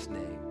Jesus'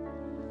 name.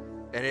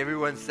 And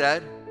everyone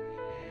said,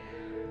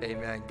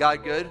 amen.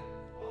 God good?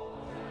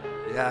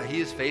 Yeah, he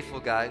is faithful,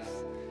 guys.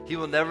 He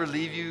will never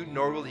leave you,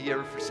 nor will he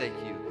ever forsake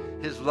you.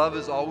 His love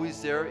is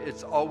always there.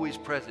 It's always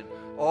present.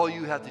 All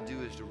you have to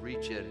do is to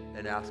reach in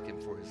and ask him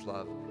for his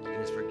love and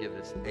his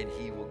forgiveness, and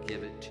he will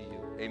give it to you.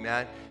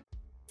 Amen.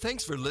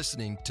 Thanks for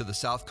listening to the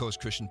South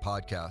Coast Christian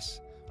Podcast.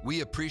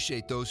 We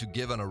appreciate those who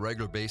give on a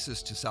regular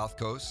basis to South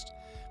Coast,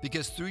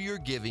 because through your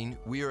giving,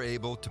 we are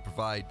able to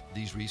provide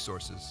these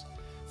resources.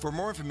 For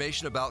more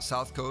information about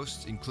South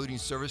Coast, including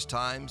service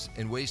times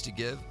and ways to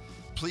give,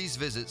 please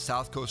visit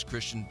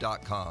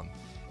southcoastchristian.com.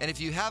 And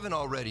if you haven't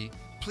already,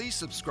 please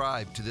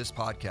subscribe to this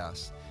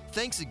podcast.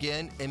 Thanks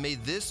again, and may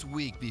this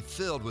week be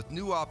filled with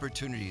new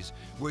opportunities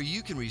where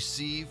you can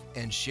receive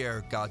and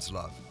share God's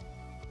love.